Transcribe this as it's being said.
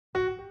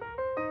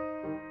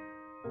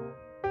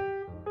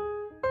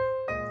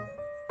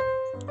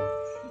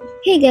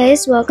Hey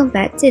guys, welcome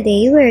back.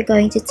 Today we're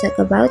going to talk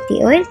about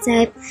the oil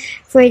type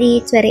for the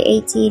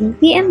 2018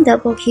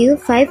 BMW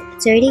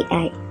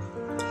 530i.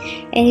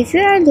 And if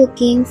you are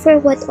looking for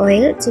what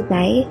oil to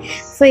buy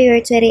for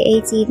your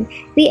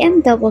 2018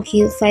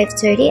 BMW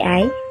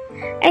 530i,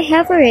 I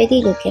have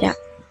already looked it up.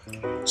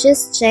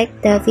 Just check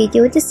the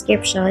video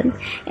description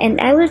and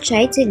I will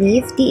try to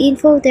leave the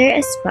info there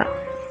as well.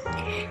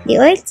 The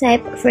oil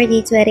type for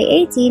the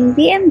 2018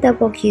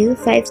 BMW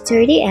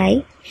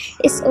 530i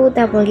is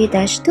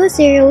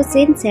OW-20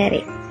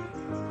 synthetic.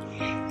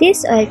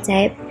 This oil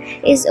type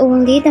is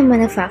only the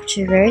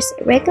manufacturer's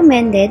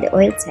recommended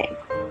oil type.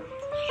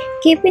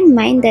 Keep in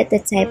mind that the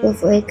type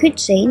of oil could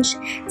change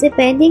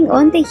depending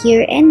on the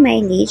year and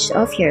mileage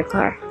of your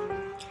car.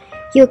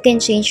 You can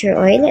change your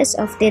oil as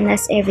often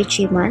as every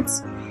 3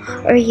 months,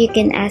 or you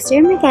can ask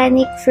your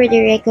mechanic for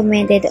the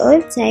recommended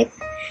oil type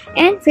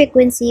and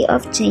frequency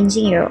of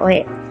changing your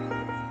oil.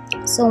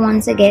 So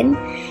once again,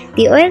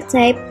 the oil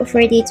type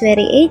for the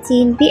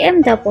 2018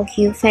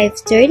 BMW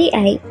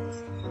 530i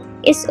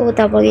is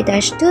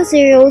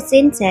OW-20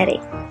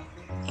 synthetic.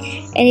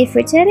 And if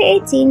your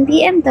 2018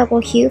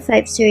 BMW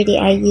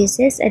 530i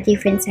uses a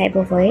different type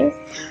of oil,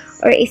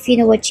 or if you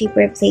know a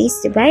cheaper place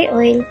to buy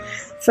oil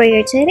for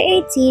your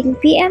 2018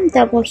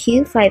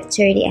 BMW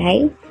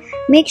 530i,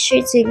 make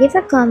sure to leave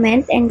a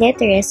comment and let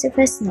the rest of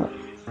us know.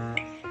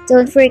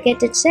 Don't forget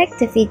to check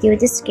the video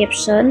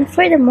description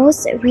for the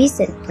most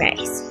recent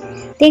price.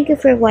 Thank you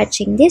for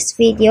watching this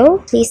video.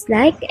 Please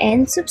like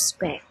and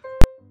subscribe.